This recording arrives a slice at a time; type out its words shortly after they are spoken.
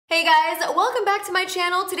Hey guys, welcome back to my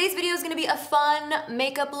channel. Today's video is gonna be a fun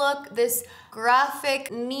makeup look, this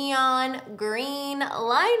graphic neon green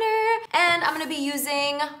liner. And I'm gonna be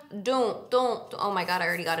using, oh my God, I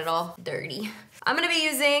already got it all dirty. I'm gonna be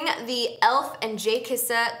using the e.l.f. and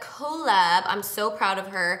JKissa collab. I'm so proud of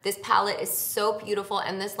her. This palette is so beautiful,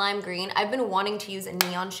 and this lime green, I've been wanting to use a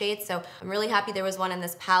neon shade, so I'm really happy there was one in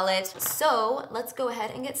this palette. So let's go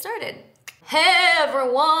ahead and get started. Hey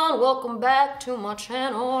everyone, welcome back to my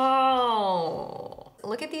channel.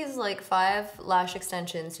 Look at these like 5 lash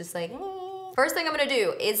extensions, just like, First thing I'm gonna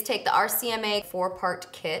do is take the RCMA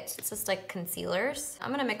 4-part kit. It's just like concealers. I'm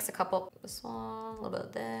gonna mix a couple, this one, a little bit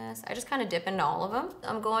of this. I just kind of dip into all of them.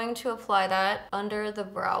 I'm going to apply that under the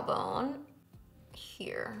brow bone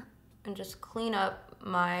here and just clean up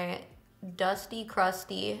my dusty,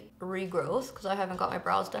 crusty regrowth because I haven't got my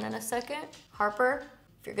brows done in a second. Harper,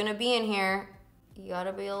 if you're gonna be in here, you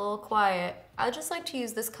gotta be a little quiet. I just like to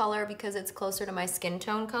use this color because it's closer to my skin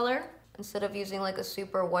tone color instead of using like a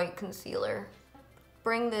super white concealer.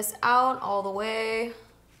 Bring this out all the way,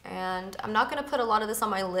 and I'm not gonna put a lot of this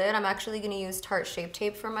on my lid. I'm actually gonna use Tarte Shape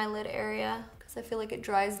Tape for my lid area because I feel like it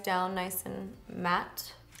dries down nice and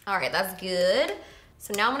matte. All right, that's good.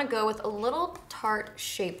 So now I'm gonna go with a little Tarte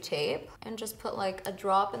Shape Tape and just put like a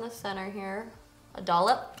drop in the center here, a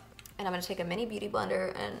dollop. And I'm gonna take a mini beauty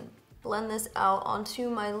blender and blend this out onto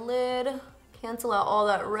my lid. Cancel out all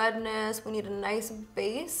that redness. We need a nice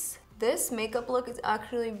base. This makeup look is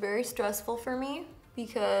actually very stressful for me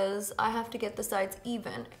because I have to get the sides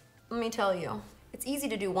even. Let me tell you, it's easy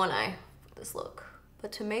to do one eye with this look,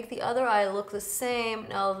 but to make the other eye look the same,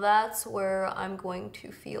 now that's where I'm going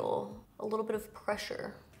to feel a little bit of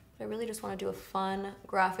pressure. I really just wanna do a fun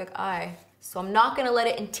graphic eye. So I'm not gonna let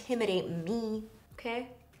it intimidate me, okay?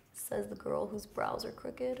 Says the girl whose brows are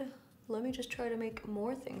crooked. Let me just try to make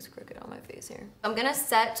more things crooked on my face here. I'm gonna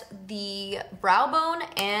set the brow bone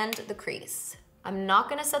and the crease. I'm not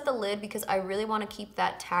gonna set the lid because I really wanna keep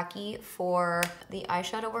that tacky for the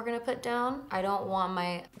eyeshadow we're gonna put down. I don't want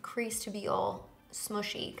my crease to be all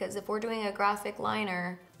smushy because if we're doing a graphic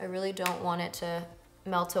liner, I really don't want it to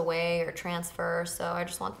melt away or transfer, so I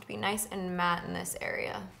just want it to be nice and matte in this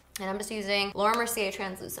area. And I'm just using Laura Mercier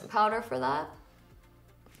translucent powder for that.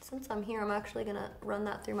 Since I'm here, I'm actually gonna run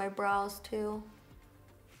that through my brows too.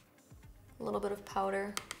 A little bit of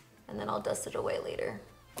powder, and then I'll dust it away later.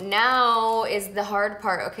 Now is the hard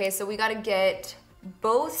part, okay? So we gotta get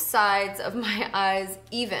both sides of my eyes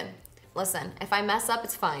even. Listen, if I mess up,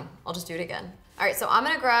 it's fine. I'll just do it again. All right, so I'm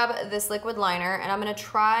gonna grab this liquid liner and I'm gonna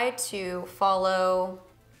try to follow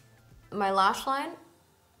my lash line.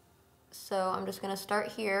 So I'm just gonna start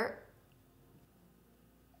here.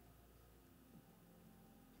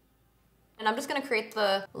 And I'm just gonna create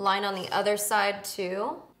the line on the other side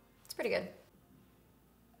too. It's pretty good.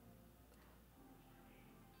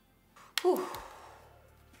 Whew.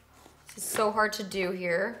 This is so hard to do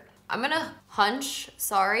here. I'm gonna hunch,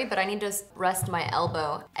 sorry, but I need to rest my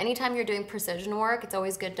elbow. Anytime you're doing precision work, it's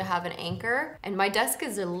always good to have an anchor. And my desk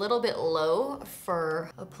is a little bit low for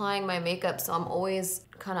applying my makeup, so I'm always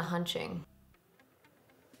kind of hunching.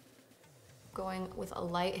 Going with a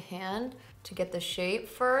light hand to get the shape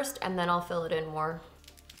first, and then I'll fill it in more.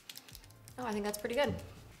 Oh, I think that's pretty good.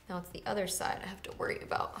 Now it's the other side I have to worry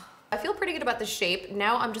about. I feel pretty good about the shape.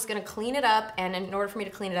 Now I'm just gonna clean it up, and in order for me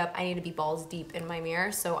to clean it up, I need to be balls deep in my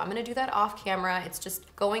mirror. So I'm gonna do that off camera. It's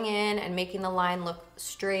just going in and making the line look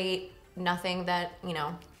straight, nothing that, you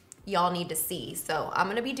know, y'all need to see. So I'm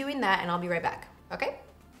gonna be doing that, and I'll be right back, okay?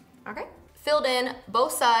 Okay. Filled in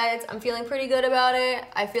both sides. I'm feeling pretty good about it.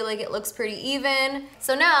 I feel like it looks pretty even.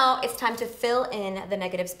 So now it's time to fill in the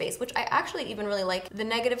negative space, which I actually even really like the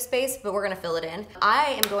negative space, but we're gonna fill it in. I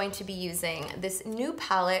am going to be using this new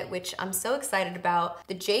palette, which I'm so excited about,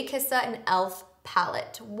 the JKissa and e.l.f.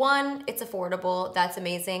 palette. 1, it's affordable, that's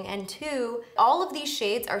amazing. And 2, all of these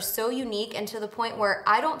shades are so unique and to the point where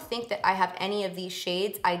I don't think that I have any of these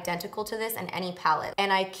shades identical to this in any palette.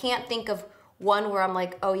 And I can't think of one where I'm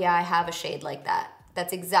like, oh yeah, I have a shade like that.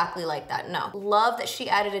 That's exactly like that, no. Love that she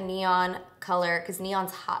added a neon color because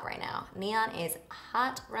neon's hot right now. Neon is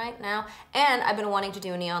hot right now. And I've been wanting to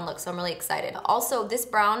do a neon look, so I'm really excited. Also, this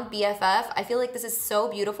brown BFF, I feel like this is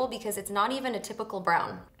so beautiful because it's not even a typical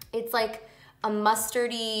brown. It's like a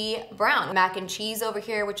mustardy brown. Mac and cheese over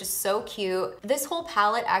here, which is so cute. This whole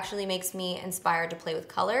palette actually makes me inspired to play with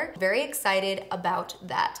color. Very excited about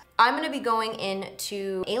that. I'm gonna be going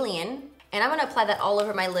into Alien, and I'm gonna apply that all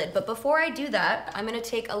over my lid. But before I do that, I'm gonna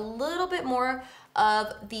take a little bit more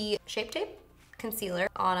of the Shape Tape concealer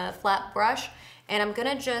on a flat brush, and I'm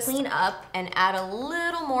gonna just clean up and add a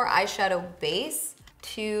little more eyeshadow base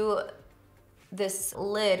to this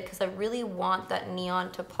lid because I really want that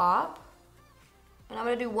neon to pop. And I'm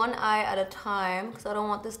gonna do one eye at a time because I don't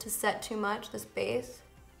want this to set too much, this base.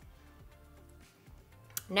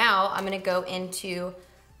 Now I'm gonna go into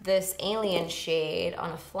this alien shade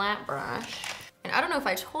on a flat brush. And I don't know if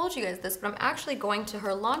I told you guys this, but I'm actually going to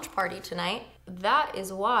her launch party tonight. That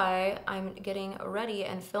is why I'm getting ready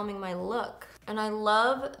and filming my look. And I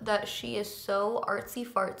love that she is so artsy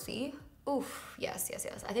fartsy. Oof, yes, yes,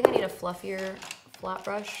 yes. I think I need a fluffier flat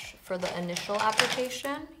brush for the initial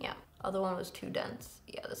application. Yeah, other one was too dense.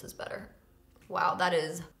 Yeah, this is better. Wow, that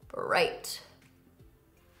is bright.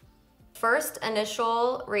 First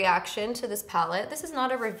initial reaction to this palette. This is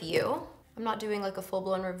not a review. I'm not doing like a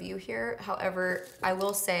full-blown review here. However, I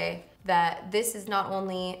will say that this is not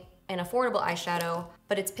only an affordable eyeshadow,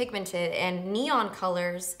 but it's pigmented, and neon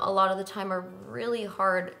colors a lot of the time are really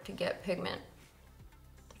hard to get pigment.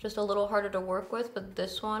 They're just a little harder to work with, but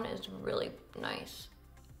this one is really nice.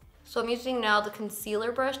 So I'm using now the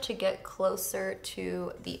concealer brush to get closer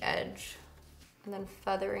to the edge and then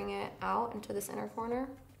feathering it out into this inner corner.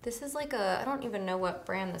 This is like a, I don't even know what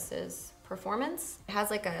brand this is. Performance. It has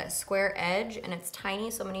like a square edge and it's tiny,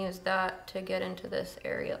 so I'm gonna use that to get into this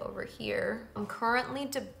area over here. I'm currently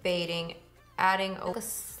debating adding a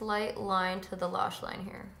slight line to the lash line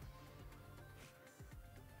here.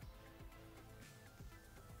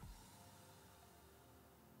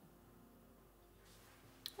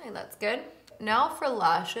 I think that's good. Now for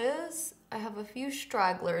lashes, I have a few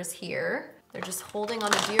stragglers here. They're just holding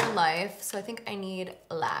on to dear life, so I think I need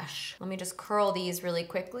a lash. Let me just curl these really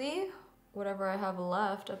quickly. Whatever I have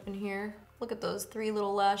left up in here. Look at those 3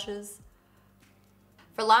 little lashes.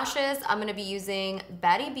 For lashes, I'm gonna be using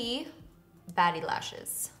Baddie B Baddie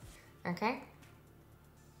Lashes, okay?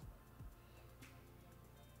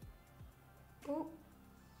 Ooh,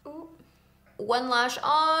 ooh. One lash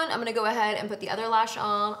on, I'm gonna go ahead and put the other lash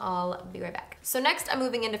on. I'll be right back. So next I'm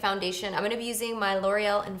moving into foundation. I'm gonna be using my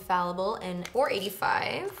L'Oreal Infallible in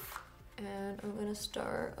 485. And I'm gonna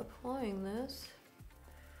start applying this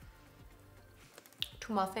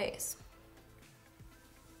to my face.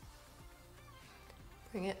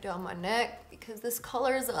 Bring it down my neck because this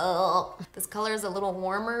color is a little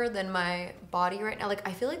warmer than my body right now. Like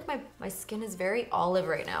I feel like my skin is very olive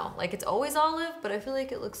right now. Like it's always olive, but I feel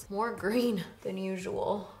like it looks more green than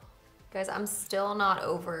usual. Guys, I'm still not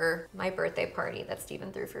over my birthday party that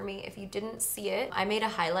Steven threw for me. If you didn't see it, I made a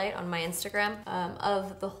highlight on my Instagram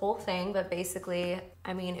of the whole thing, but basically,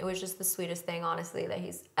 I mean, it was just the sweetest thing, honestly, that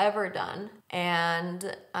he's ever done.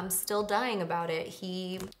 And I'm still dying about it.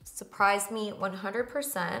 He surprised me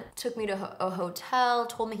 100%, took me to a hotel,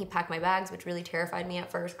 told me he packed my bags, which really terrified me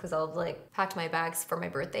at first because I was like, packed my bags for my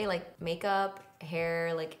birthday, like makeup,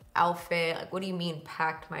 hair, like outfit. Like, what do you mean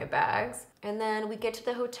packed my bags? And then we get to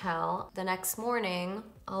the hotel. The next morning,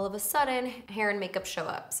 all of a sudden, hair and makeup show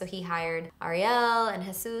up. So he hired Ariel and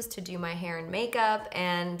Jesus to do my hair and makeup,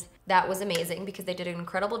 and that was amazing because they did an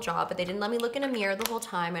incredible job, but they didn't let me look in a mirror the whole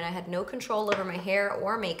time, and I had no control over my hair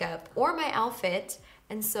or makeup or my outfit.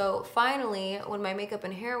 And so finally, when my makeup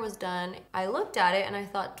and hair was done, I looked at it and I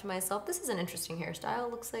thought to myself, this is an interesting hairstyle.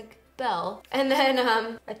 It looks like Belle. And then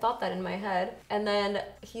I thought that in my head. And then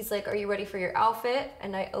he's like, are you ready for your outfit?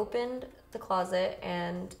 And I opened the closet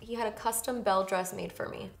and he had a custom Belle dress made for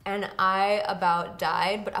me. And I about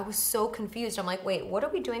died, but I was so confused. I'm like, wait, what are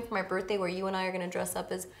we doing for my birthday where you and I are gonna dress up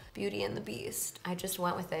as Beauty and the Beast? I just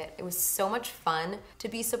went with it. It was so much fun to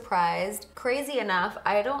be surprised. Crazy enough,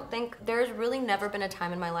 I don't think there's really never been a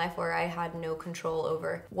time in my life where I had no control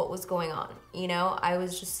over what was going on. You know, I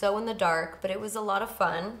was just so in the dark, but it was a lot of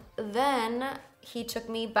fun. Then he took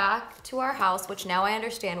me back to our house, which now I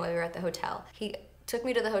understand why we were at the hotel. He took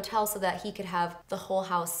me to the hotel so that he could have the whole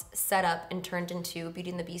house set up and turned into Beauty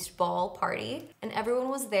and the Beast ball party. And everyone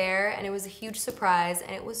was there and it was a huge surprise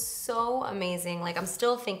and it was so amazing. Like I'm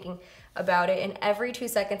still thinking about it and every 2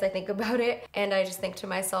 seconds I think about it and I just think to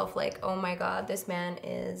myself like, oh my God, this man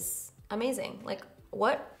is amazing. Like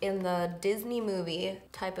what in the Disney movie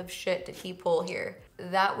type of shit did he pull here?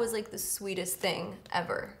 That was like the sweetest thing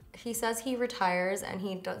ever. He says he retires and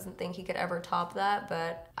he doesn't think he could ever top that,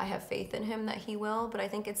 but I have faith in him that he will. But I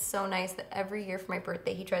think it's so nice that every year for my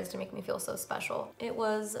birthday, he tries to make me feel so special. It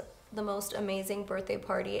was the most amazing birthday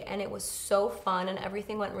party and it was so fun and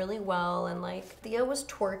everything went really well. And like Thea was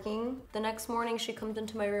twerking. The next morning she comes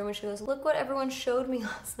into my room and she goes, look what everyone showed me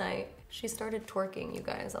last night. She started twerking, you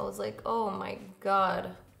guys. I was like, oh my God.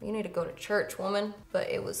 You need to go to church, woman. But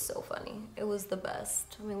it was so funny. It was the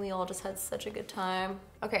best. I mean, we all just had such a good time.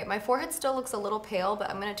 Okay, my forehead still looks a little pale, but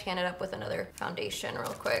I'm gonna tan it up with another foundation real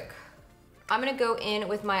quick. I'm gonna go in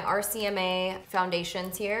with my RCMA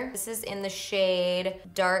foundations here. This is in the shade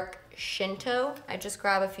Dark Shinto. I just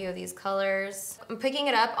grab a few of these colors. I'm picking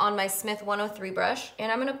it up on my Smith 103 brush,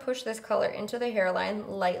 and I'm gonna push this color into the hairline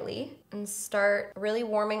lightly and start really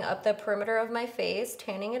warming up the perimeter of my face,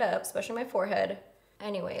 tanning it up, especially my forehead.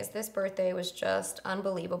 Anyways, this birthday was just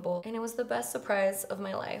unbelievable, and it was the best surprise of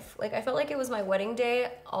my life. Like, I felt like it was my wedding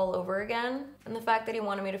day all over again, and the fact that he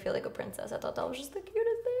wanted me to feel like a princess, I thought that was just the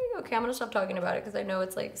cutest thing. Okay, I'm gonna stop talking about it because I know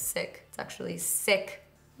it's like sick. It's actually sick.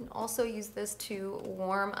 And also use this to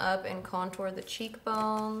warm up and contour the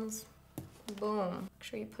cheekbones. Boom. Make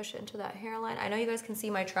sure you push it into that hairline. I know you guys can see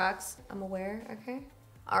my tracks. I'm aware, okay?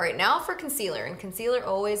 All right, now for concealer. And concealer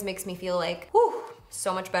always makes me feel like, whew,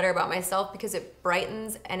 so much better about myself because it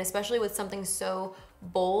brightens, and especially with something so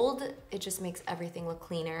bold, it just makes everything look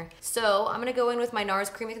cleaner. So I'm gonna go in with my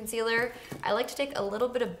NARS Creamy Concealer. I like to take a little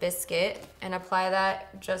bit of Biscuit and apply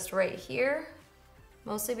that just right here,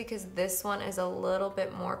 mostly because this one is a little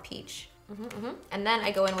bit more peach. And then I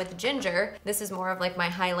go in with Ginger. This is more of like my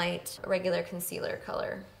highlight regular concealer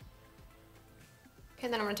color. Okay,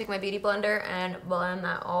 then I'm gonna take my Beauty Blender and blend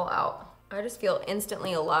that all out. I just feel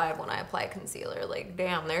instantly alive when I apply concealer. Like,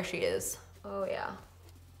 damn, there she is. Oh yeah.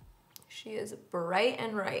 She is bright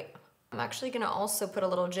and right. I'm actually gonna also put a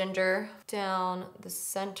little ginger down the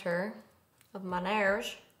center of my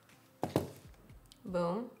nose.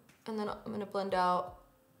 Boom. And then I'm gonna blend out.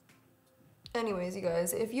 Anyways, you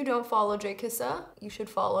guys, if you don't follow JKissa, you should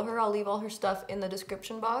follow her. I'll leave all her stuff in the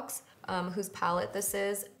description box, whose palette this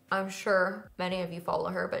is. I'm sure many of you follow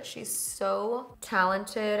her, but she's so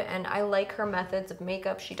talented, and I like her methods of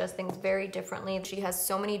makeup. She does things very differently. She has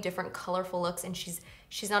so many different colorful looks, and she's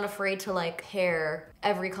not afraid to like pair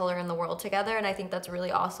every color in the world together, and I think that's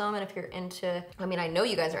really awesome. And if you're into, I mean, I know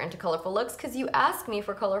you guys are into colorful looks because you ask me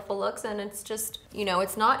for colorful looks, and it's just, you know,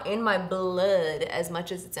 it's not in my blood as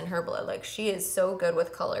much as it's in her blood. Like, she is so good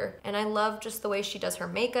with color, and I love just the way she does her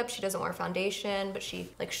makeup. She doesn't wear foundation, but she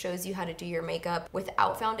like shows you how to do your makeup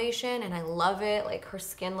without foundation, and I love it. Like, her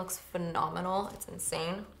skin looks phenomenal. It's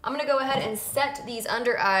insane. I'm gonna go ahead and set these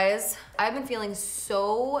under eyes. I've been feeling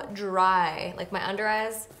so dry, like my under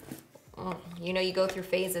eyes. You know, you go through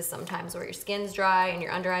phases sometimes where your skin's dry and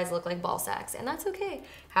your under eyes look like ball sacks, and that's okay.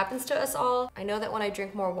 Happens to us all. I know that when I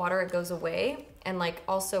drink more water, it goes away. And like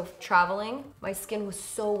also traveling, my skin was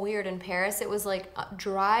so weird in Paris. It was like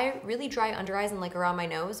dry, really dry under eyes and like around my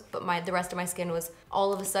nose, but the rest of my skin was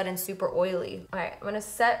all of a sudden super oily. All right, I'm gonna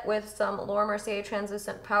set with some Laura Mercier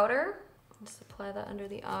translucent powder. Just apply that under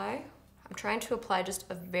the eye. I'm trying to apply just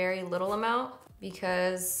a very little amount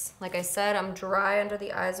because, like I said, I'm dry under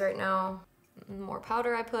the eyes right now. The more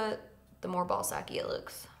powder I put, the more ball sacky it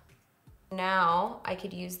looks. Now I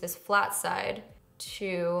could use this flat side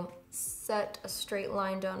to set a straight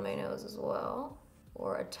line down my nose as well,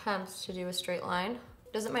 or attempt to do a straight line.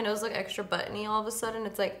 Doesn't my nose look extra buttony all of a sudden?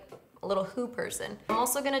 It's like a little Who person. I'm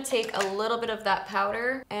also gonna take a little bit of that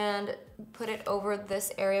powder and put it over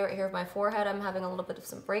this area right here of my forehead. I'm having a little bit of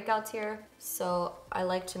some breakouts here, so I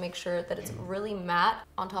like to make sure that it's really matte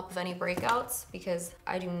on top of any breakouts because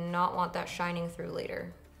I do not want that shining through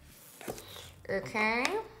later. Okay,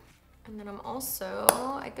 and then I'm also,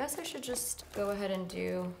 I guess I should just go ahead and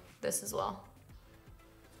do this as well.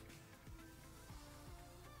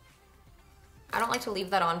 I don't like to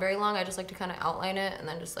leave that on very long. I just like to kind of outline it and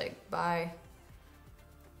then just like bye,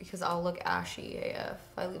 because I'll look ashy AF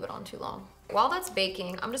if I leave it on too long. While that's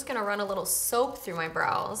baking, I'm just gonna run a little soap through my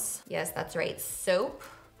brows. Yes, that's right, soap,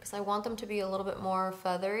 because I want them to be a little bit more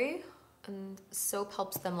feathery, and soap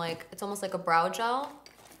helps them, like, it's almost like a brow gel.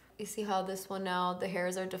 You see how this one now, the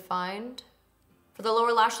hairs are defined? For the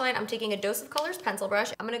lower lash line, I'm taking a Dose of Colors pencil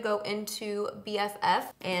brush. I'm gonna go into BFF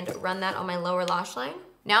and run that on my lower lash line.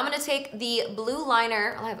 Now I'm gonna take the blue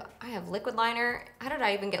liner. I have liquid liner. How did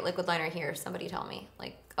I even get liquid liner here? Somebody tell me.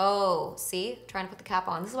 Like, oh, see? Trying to put the cap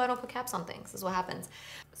on. This is why I don't put caps on things. This is what happens.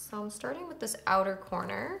 So I'm starting with this outer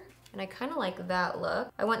corner, and I kind of like that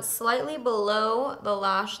look. I went slightly below the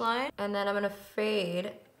lash line, and then I'm gonna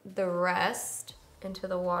fade the rest into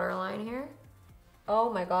the waterline here.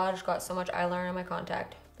 Oh my God, I just got so much eyeliner in my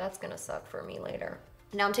contact. That's gonna suck for me later.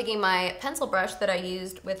 Now I'm taking my pencil brush that I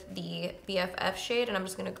used with the BFF shade, and I'm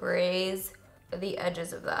just gonna graze the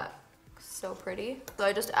edges of that. So pretty. So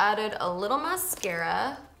I just added a little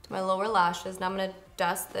mascara to my lower lashes. Now I'm gonna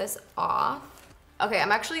dust this off. Okay,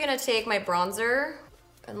 I'm actually gonna take my bronzer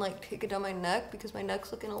and like take it down my neck because my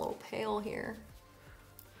neck's looking a little pale here.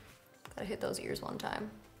 Gotta hit those ears one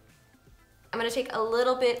time. I'm gonna take a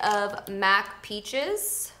little bit of MAC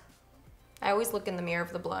Peaches. I always look in the mirror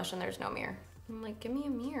of the blush and there's no mirror. I'm like, give me a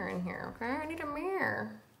mirror in here, okay? I need a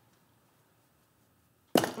mirror.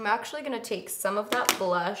 I'm actually gonna take some of that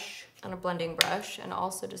blush on a blending brush and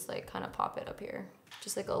also just like kind of pop it up here.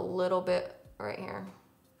 Just like a little bit right here.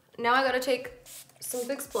 Now I gotta take some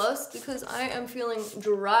Fix Plus because I am feeling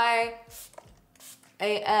dry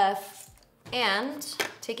AF. And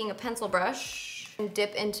taking a pencil brush and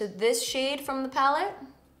dip into this shade from the palette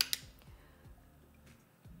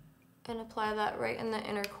and apply that right in the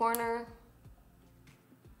inner corner.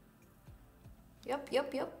 Yep.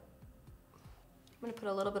 I'm gonna put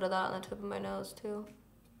a little bit of that on the tip of my nose too.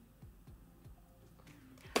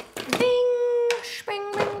 Bing,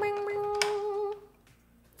 bing, bing, bing, bing.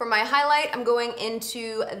 For my highlight, I'm going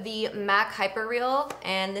into the MAC Hyper Real,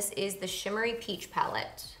 and this is the Shimmery Peach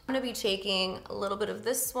palette. I'm gonna be taking a little bit of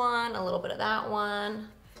this one, a little bit of that one,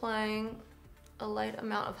 applying a light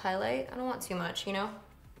amount of highlight. I don't want too much, you know,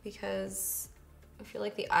 because I feel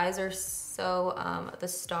like the eyes are so the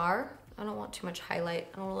star. I don't want too much highlight.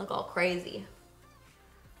 I don't want to look all crazy.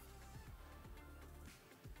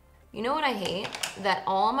 You know what I hate? That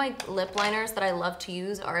all my lip liners that I love to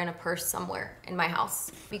use are in a purse somewhere in my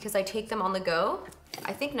house because I take them on the go.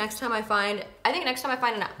 I think next time I find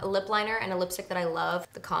a lip liner and a lipstick that I love,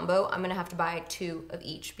 the combo, I'm gonna have to buy 2 of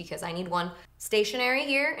each because I need one stationary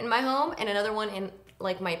here in my home and another one in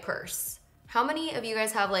like my purse. How many of you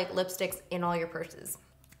guys have like lipsticks in all your purses?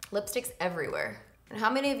 Lipsticks everywhere. And how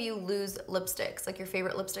many of you lose lipsticks, like your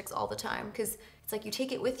favorite lipsticks all the time? Because it's like you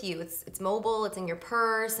take it with you. It's mobile, it's in your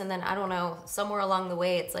purse, and then I don't know, somewhere along the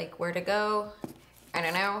way it's like where to go. I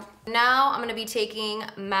don't know. Now I'm gonna be taking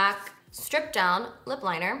MAC Strip Down lip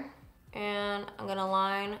liner and I'm gonna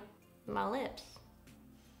line my lips.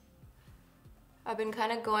 I've been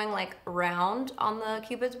kind of going like round on the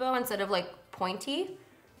Cupid's bow instead of like pointy.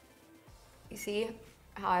 You see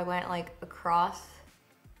how I went like across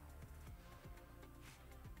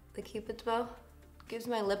the Cupid's bow? Gives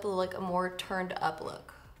my lip like a more turned up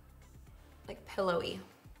look, like pillowy.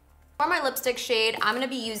 For my lipstick shade, I'm gonna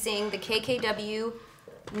be using the KKW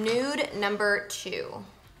Nude No. 2.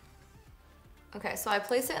 Okay, so I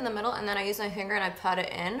place it in the middle and then I use my finger and I pat it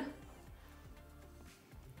in.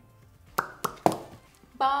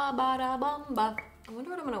 Ba ba da bum ba. I wonder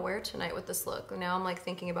what I'm gonna wear tonight with this look. Now I'm like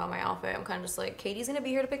thinking about my outfit. I'm kind of just like, Katie's gonna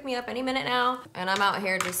be here to pick me up any minute now. And I'm out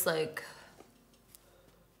here just like.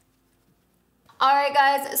 All right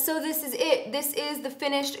guys, so this is it. This is the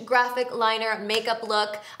finished graphic liner makeup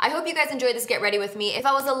look. I hope you guys enjoyed this get ready with me. If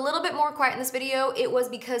I was a little bit more quiet in this video, it was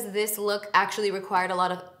because this look actually required a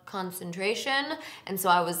lot of concentration. And so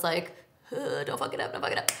I was like, don't fuck it up, don't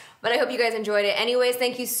fuck it up. But I hope you guys enjoyed it. Anyways,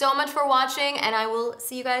 thank you so much for watching and I will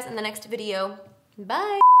see you guys in the next video.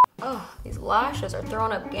 Bye. Oh, these lashes are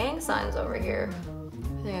throwing up gang signs over here.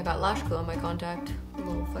 I think I got lash glue on my contact. A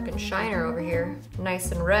little fucking shiner over here.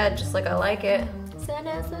 Nice and red, just like I like it. Se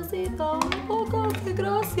necesita un poco de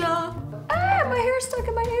gracia. Ah, my hair's stuck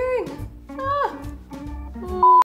in my earring. Ah.